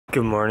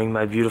Good morning,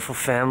 my beautiful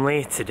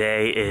family.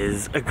 Today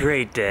is a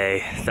great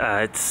day.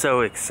 It's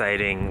so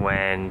exciting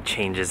when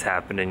changes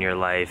happen in your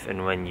life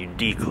and when you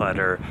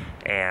declutter,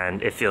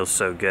 and it feels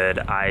so good.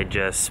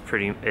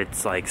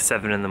 It's like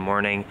 7 in the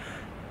morning.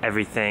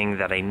 Everything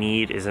that I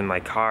need is in my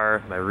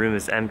car. My room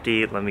is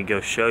empty. Let me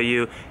go show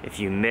you. If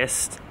you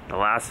missed the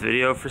last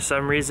video for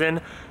some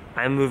reason,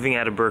 I'm moving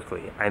out of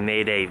Berkeley. I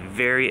made a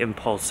very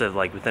impulsive,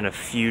 like within a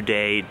few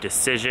day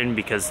decision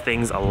because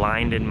things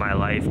aligned in my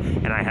life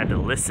and I had to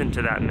listen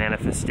to that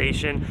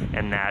manifestation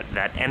and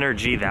that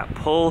energy, that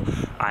pull.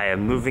 I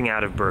am moving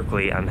out of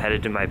Berkeley. I'm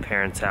headed to my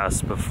parents'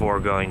 house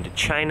before going to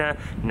China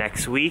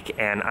next week,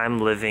 and I'm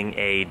living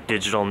a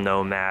digital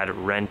nomad,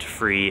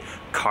 rent-free,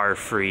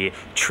 car-free,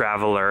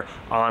 traveler,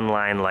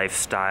 online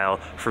lifestyle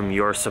from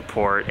your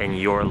support and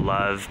your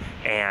love,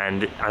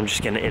 and I'm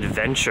just gonna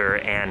adventure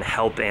and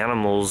help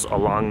animals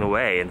along the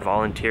way and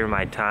volunteer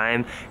my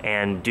time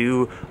and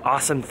do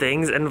awesome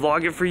things and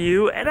vlog it for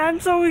you, and I'm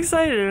so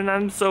excited and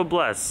I'm so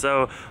blessed.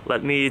 So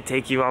let me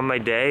take you on my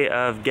day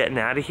of getting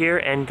out of here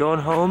and going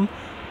home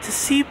to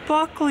see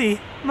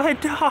Buckley, my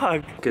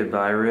dog.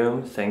 Goodbye,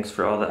 room. Thanks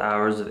for all the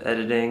hours of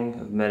editing,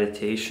 of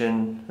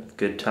meditation, of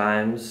good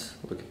times.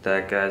 Look at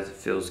that, guys. It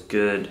feels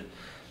good.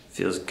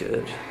 Feels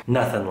good.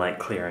 Nothing like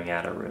clearing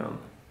out a room.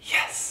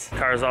 Yes.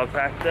 Car's all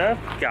packed up,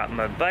 got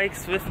my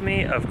bikes with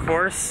me, of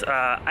course.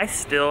 I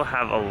still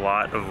have a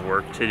lot of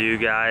work to do,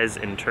 guys,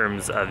 in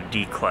terms of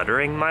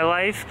decluttering my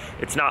life.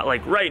 It's not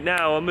like right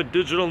now I'm a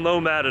digital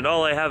nomad and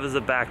all I have is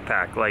a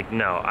backpack. Like,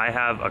 no, I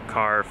have a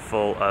car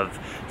full of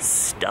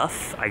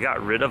stuff. I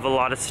got rid of a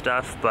lot of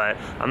stuff, but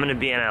I'm gonna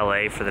be in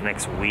LA for the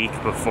next week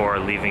before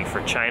leaving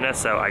for China,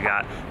 so I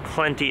got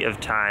plenty of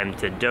time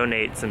to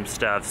donate some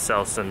stuff,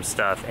 sell some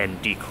stuff,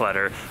 and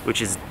declutter,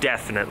 which is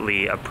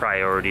definitely a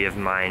priority of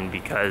mine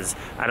because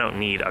I don't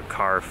need a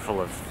car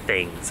full of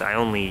things. I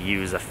only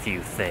use a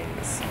few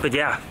things. But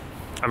yeah,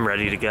 I'm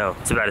ready to go.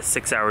 It's about a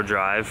 6-hour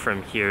drive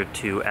from here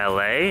to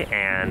LA,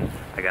 and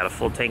I got a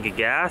full tank of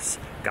gas,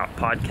 got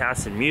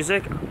podcasts and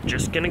music. I'm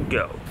just gonna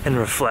go and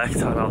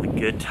reflect on all the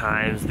good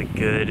times, the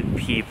good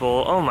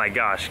people. Oh my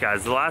gosh,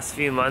 guys, the last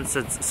few months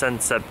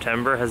since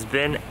September has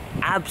been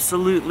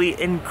absolutely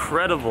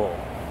incredible.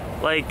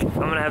 Like, I'm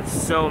gonna have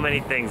so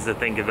many things to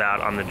think about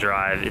on the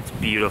drive. It's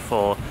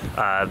beautiful,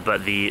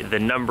 but the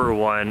number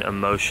one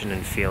emotion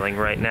and feeling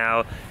right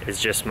now is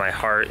just my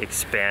heart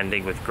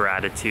expanding with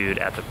gratitude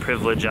at the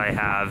privilege I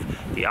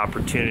have, the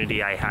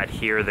opportunity I had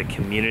here, the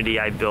community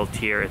I built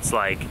here. It's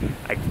like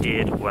I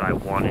did what I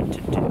wanted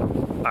to do.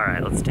 All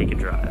right, let's take a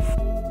drive.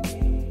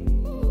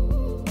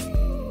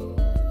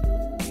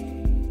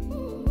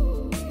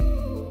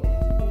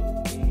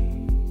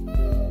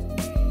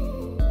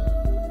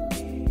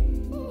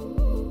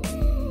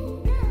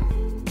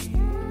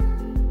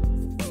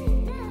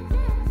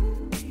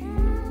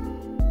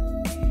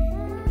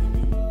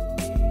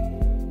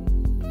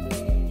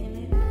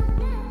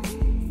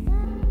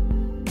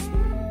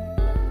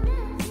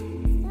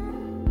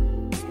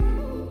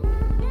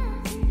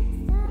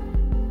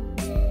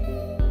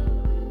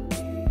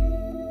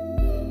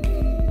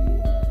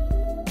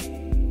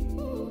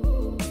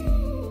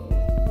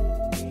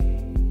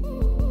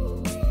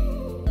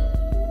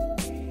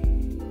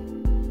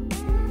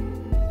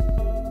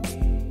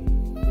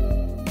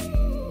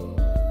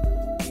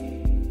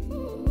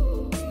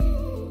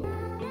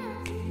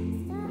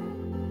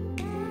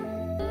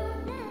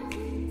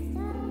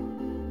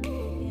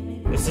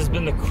 This has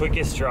been the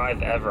quickest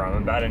drive ever.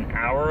 I'm about an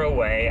hour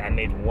away. I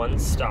made one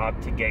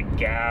stop to get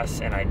gas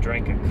and I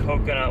drank a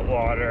coconut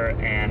water,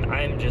 and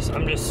I'm just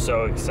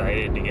so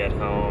excited to get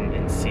home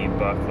and see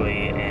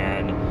Buckley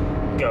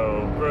and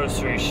go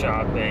grocery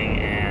shopping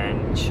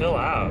and chill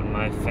out in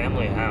my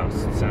family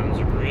house. It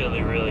sounds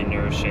really, really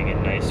nourishing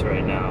and nice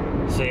right now.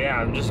 So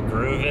yeah, I'm just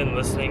grooving,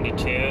 listening to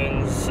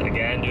tunes,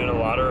 again, doing a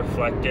lot of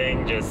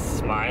reflecting, just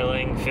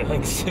smiling,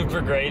 feeling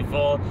super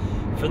grateful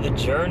for the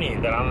journey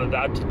that I'm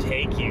about to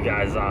take you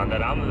guys on,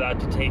 that I'm about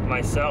to take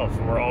myself,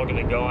 and we're all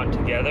gonna go on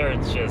together.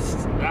 It's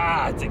just,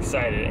 it's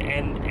exciting.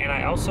 And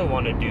I also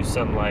want to do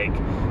some like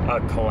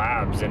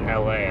collabs in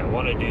LA. I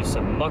want to do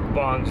some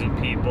mukbangs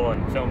with people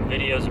and film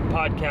videos and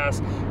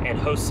podcasts and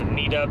host some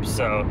meetups.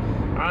 So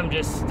I'm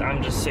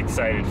just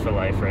excited for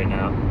life right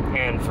now,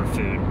 and for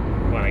food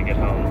when I get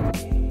home.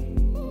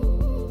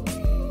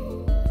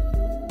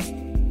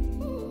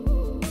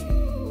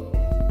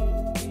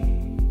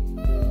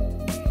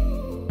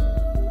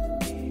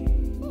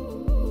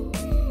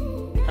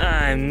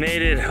 I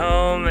made it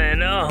home,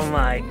 and oh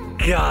my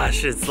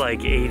gosh, it's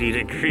like 80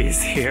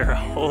 degrees here.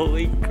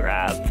 Holy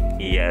crap.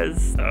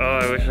 Yes. Oh,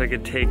 I wish I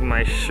could take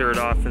my shirt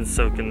off and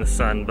soak in the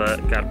sun,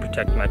 but gotta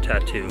protect my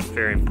tattoo.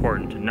 Very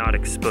important to not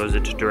expose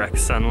it to direct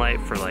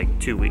sunlight for like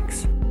 2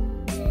 weeks.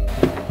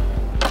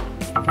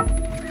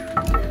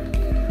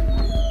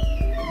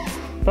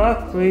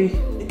 Buckley.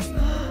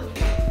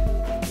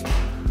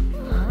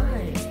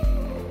 Hi.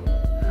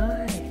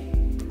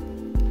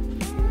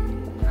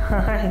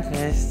 Hi,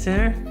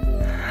 mister.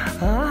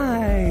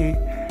 Hi.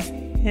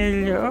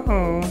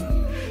 Hello.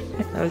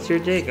 How's your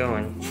day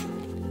going?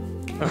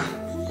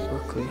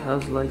 Buckley,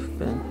 how's life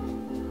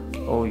been?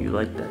 Oh, you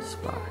like that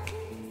spot?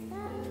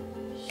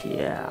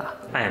 Yeah.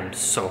 I am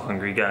so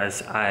hungry,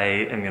 guys. I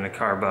am gonna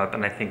carb up,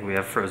 and I think we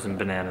have frozen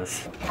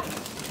bananas.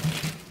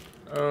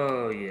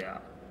 Oh, yeah.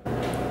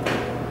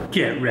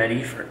 Get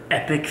ready for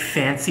epic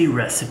fancy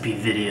recipe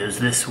videos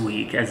this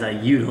week as I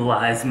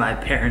utilize my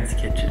parents'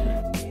 kitchen.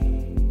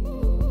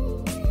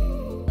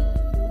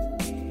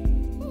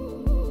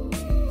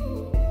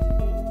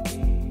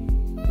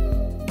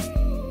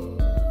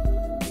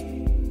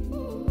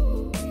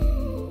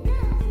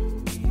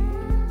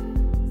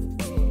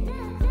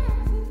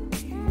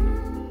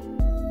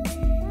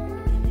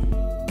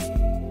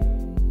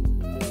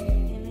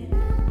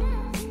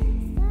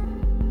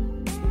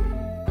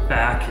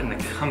 Back in the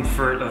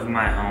comfort of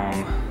my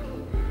home,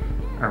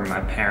 or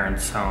my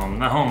parents' home,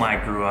 the home I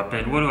grew up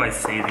in. What do I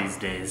say these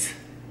days?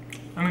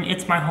 I mean,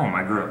 it's my home,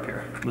 I grew up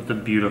here. With the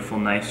beautiful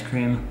nice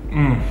cream.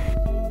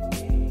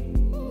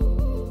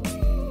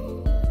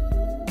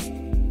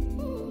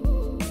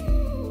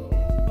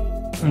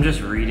 I'm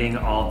just reading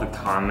all the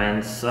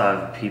comments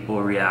of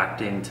people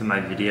reacting to my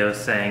video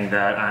saying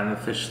that I'm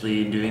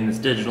officially doing this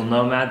digital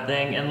nomad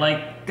thing, and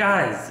like,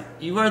 guys,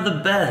 you are the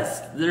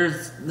best.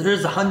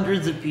 There's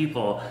hundreds of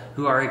people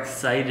who are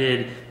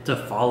excited to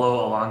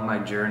follow along my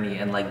journey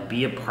and like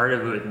be a part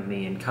of it with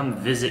me and come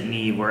visit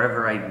me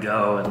wherever I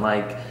go and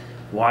like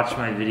watch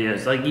my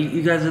videos. Like,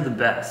 you guys are the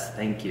best.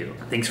 Thank you.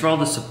 Thanks for all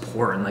the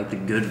support and like the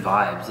good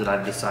vibes that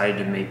I've decided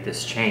to make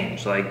this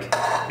change. Like,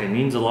 it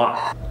means a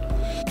lot.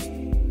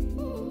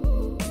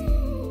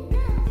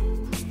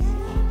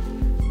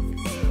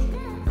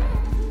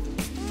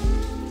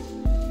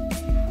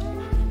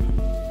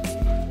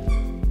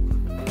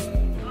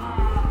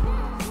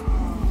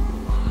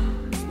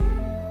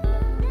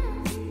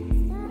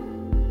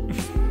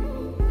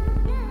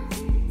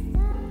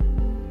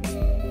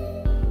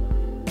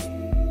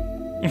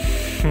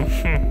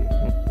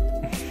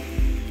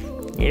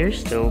 You're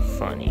so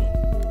funny.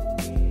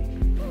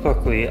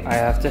 Buckley, I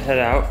have to head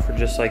out for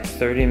just like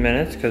 30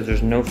 minutes because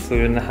there's no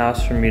food in the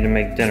house for me to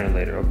make dinner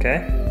later,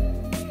 okay?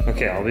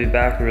 Okay, I'll be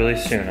back really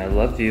soon. I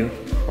love you.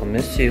 I'll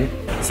miss you.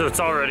 So it's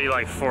already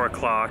like 4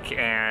 o'clock,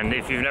 and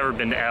if you've never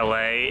been to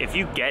LA, if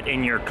you get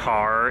in your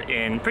car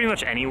in pretty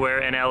much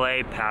anywhere in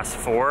LA past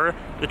 4,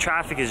 the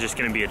traffic is just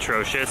gonna be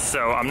atrocious.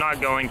 So I'm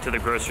not going to the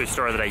grocery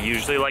store that I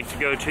usually like to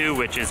go to,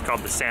 which is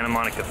called the Santa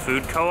Monica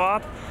Food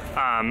Co-op.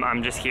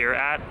 I'm just here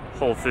at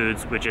Whole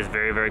Foods, which is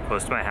very, very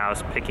close to my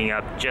house, picking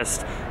up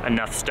just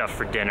enough stuff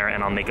for dinner,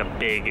 and I'll make a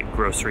big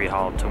grocery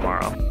haul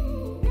tomorrow.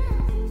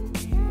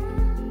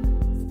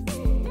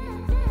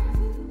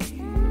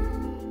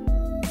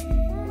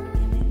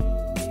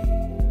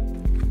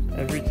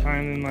 Every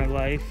time in my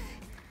life,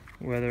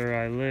 whether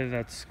I live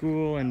at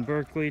school in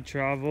Berkeley,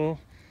 travel,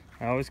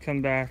 I always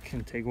come back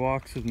and take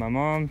walks with my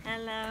mom.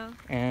 Hello.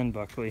 And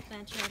Buckley.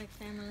 Plantriotic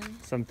family.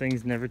 Some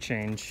things never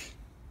change.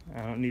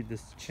 I don't need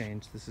this to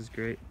change. This is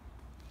great.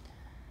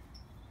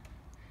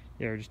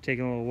 Yeah, we're just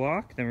taking a little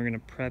walk, then we're gonna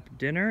prep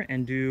dinner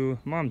and do,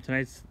 Mom,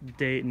 tonight's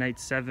night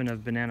 7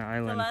 of Banana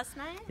Island. The last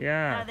night?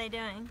 Yeah. How are they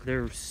doing?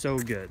 They're so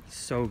good,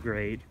 so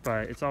great,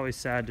 but it's always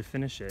sad to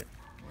finish it.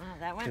 Wow,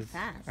 that went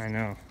fast. I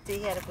know. So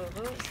you had a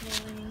boo-boo, it's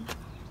healing.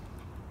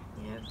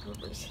 Your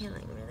boo-boo's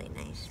healing really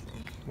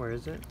nicely. Where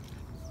is it?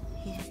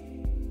 Here.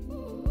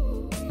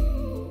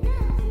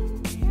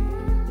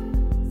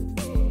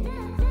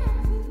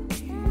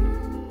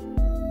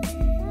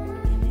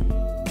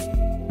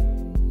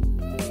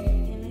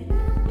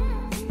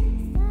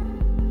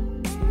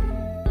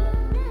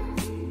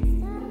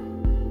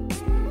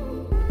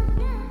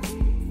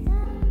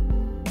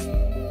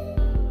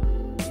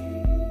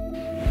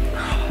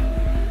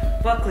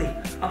 Buckley,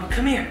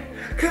 come here.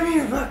 Come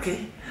here,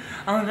 Buckley.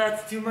 I'm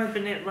about to do my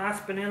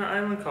last Banana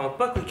Island call.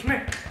 Buckley, come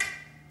here.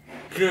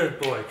 Good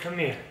boy, come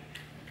here.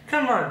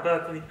 Come on,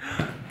 Buckley.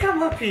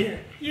 Come up here.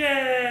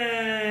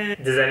 Yay!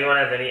 Does anyone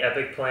have any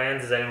epic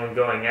plans? Is anyone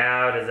going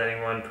out? Has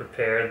anyone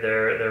prepared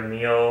their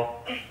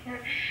meal?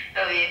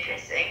 That'll be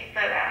interesting,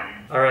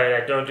 but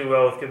Alright, I don't do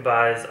well with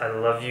goodbyes. I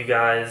love you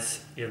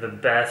guys. You're the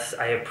best.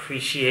 I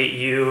appreciate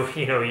you,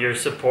 your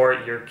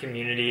support, your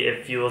community.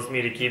 It fuels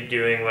me to keep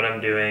doing what I'm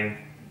doing.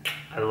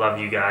 I love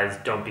you guys.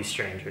 Don't be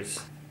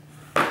strangers.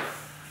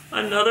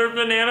 Another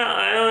Banana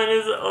Island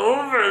is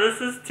over.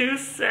 This is too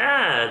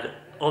sad.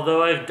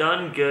 Although I've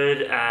done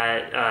good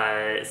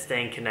at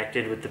staying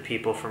connected with the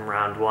people from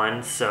round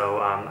 1, so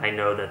I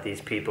know that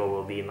these people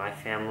will be my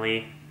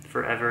family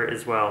forever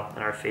as well,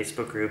 and our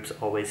Facebook groups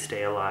always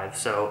stay alive.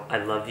 So I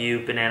love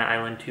you, Banana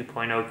Island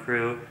 2.0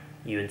 crew.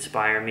 You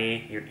inspire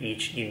me. You're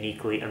each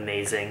uniquely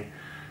amazing.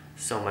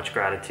 So much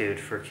gratitude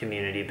for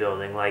community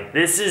building. Like, it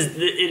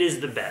is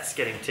the best,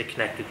 getting to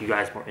connect with you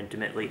guys more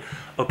intimately.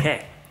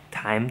 Okay,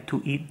 time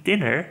to eat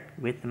dinner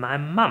with my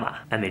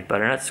mama. I made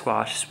butternut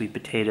squash, sweet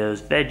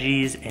potatoes,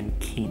 veggies, and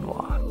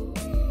quinoa.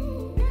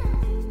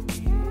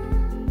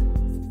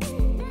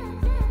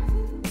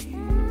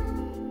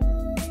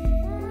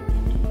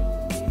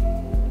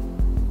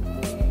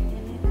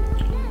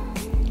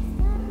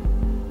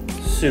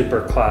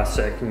 Super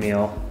classic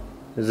meal.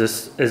 Is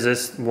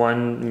this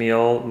one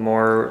meal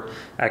more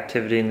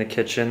activity in the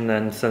kitchen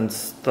than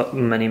since the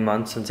many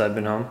months since I've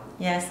been home?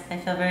 Yes, I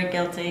feel very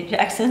guilty.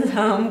 Jackson's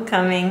home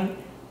coming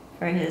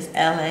for his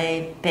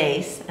LA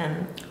base,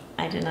 and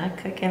I did not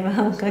cook him a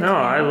home cooked No,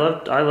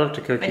 meal. I love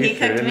to cook But you he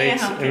food. cooked me a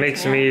home It cooked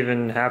makes meal. me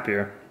even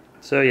happier.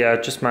 So yeah,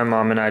 just my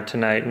mom and I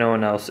tonight. No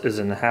one else is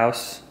in the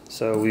house,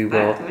 so we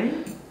will. Buckley.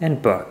 And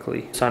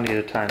Buckley. It's on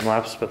a time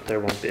lapse, but there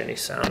won't be any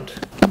sound.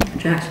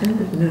 Jackson,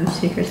 there's no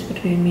secrets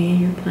between me and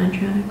your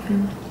Plantriotic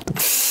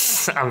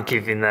family. I'm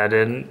keeping that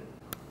in.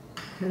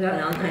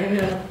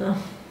 No.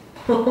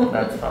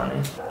 That's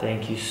funny.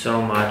 Thank you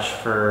so much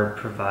for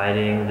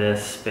providing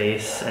this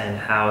space and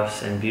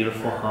house and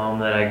beautiful home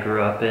that I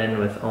grew up in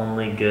with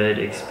only good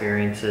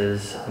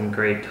experiences and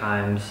great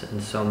times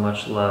and so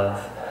much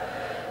love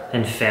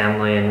and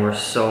family, and we're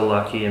so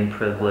lucky and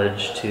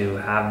privileged to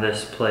have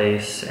this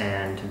place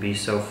and to be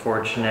so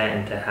fortunate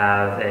and to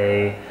have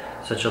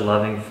such a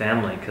loving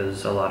family,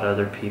 because a lot of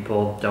other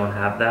people don't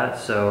have that.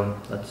 So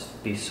let's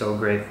be so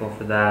grateful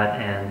for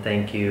that, and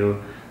thank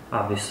you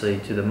obviously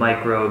to the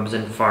microbes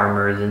and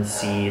farmers and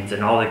seeds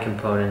and all the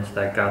components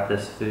that got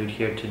this food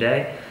here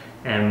today.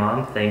 And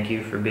Mom, thank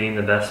you for being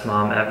the best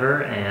mom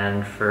ever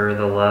and for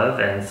the love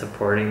and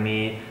supporting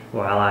me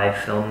while I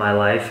film my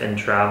life and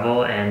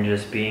travel and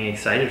just being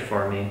excited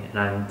for me. And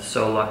I'm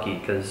so lucky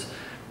because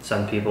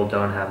some people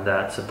don't have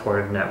that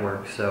supportive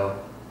network.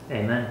 So,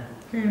 amen.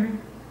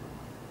 Amen.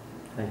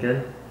 That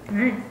good?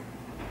 Nice.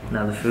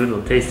 Now the food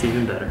will taste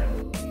even better.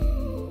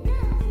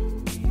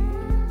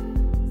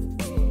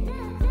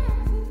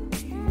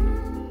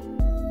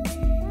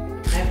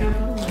 I don't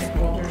know my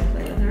folder and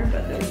play with her,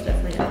 but there was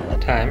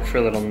definitely Time for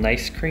a little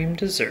nice cream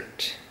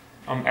dessert.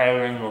 I'm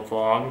editing the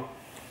vlog.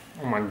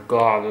 Oh my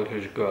god,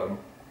 this is good.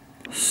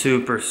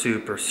 Super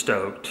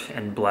stoked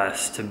and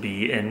blessed to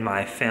be in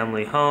my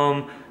family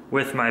home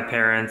with my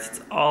parents.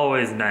 It's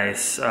always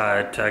nice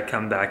to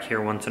come back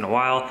here once in a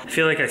while. I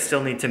feel like I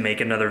still need to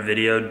make another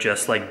video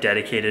just like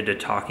dedicated to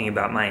talking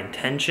about my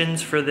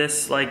intentions for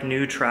this like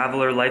new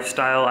traveler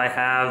lifestyle I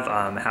have,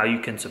 how you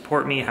can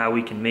support me, how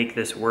we can make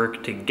this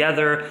work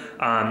together,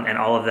 and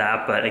all of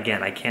that. But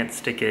again, I can't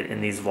stick it in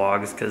these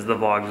vlogs because the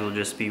vlogs will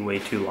just be way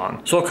too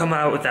long. So I'll come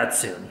out with that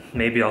soon.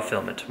 Maybe I'll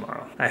film it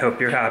tomorrow. I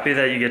hope you're happy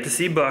that you get to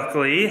see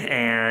Buckley,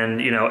 and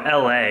you know,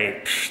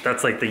 LA,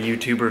 that's like the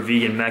YouTuber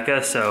vegan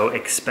mecca, so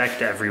expect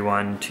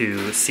everyone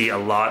to see a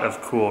lot of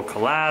cool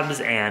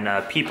collabs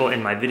and people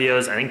in my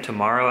videos. I think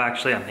tomorrow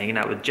actually I'm hanging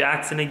out with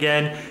Jackson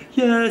again.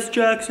 Yes,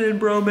 Jackson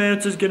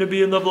bromance is gonna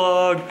be in the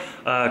vlog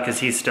because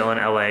he's still in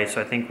LA, so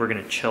I think we're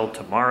gonna chill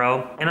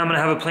tomorrow. And I'm gonna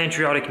have a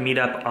Plantriotic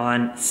meetup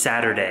on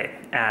Saturday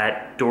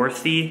at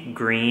Dorothy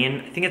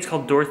Green. I think it's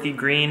called Dorothy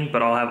Green,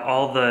 but I'll have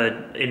all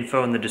the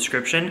info in the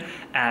description,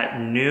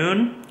 at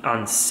noon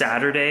on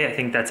Saturday. I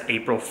think that's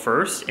April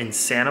 1st in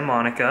Santa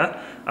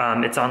Monica.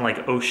 It's on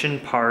like Ocean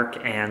Park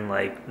and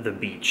like the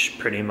beach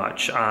pretty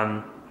much.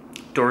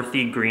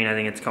 Dorothy Green, I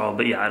think it's called,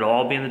 but yeah, it'll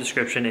all be in the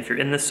description. If you're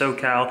in the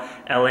SoCal,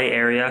 LA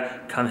area,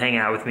 come hang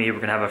out with me.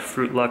 We're gonna have a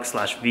fruit luck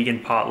 /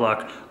 vegan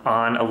potluck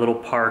on a little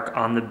park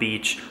on the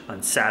beach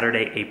on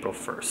Saturday, April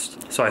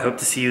 1st. So I hope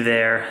to see you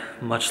there.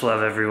 Much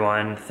love,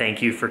 everyone.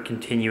 Thank you for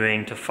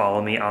continuing to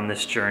follow me on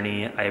this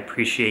journey. I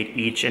appreciate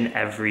each and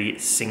every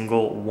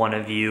single one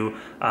of you.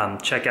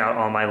 Check out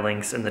all my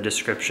links in the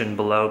description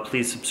below.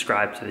 Please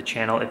subscribe to the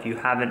channel if you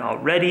haven't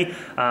already.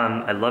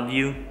 I love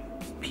you.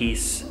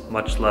 Peace,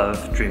 much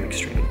love, dream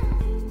extreme.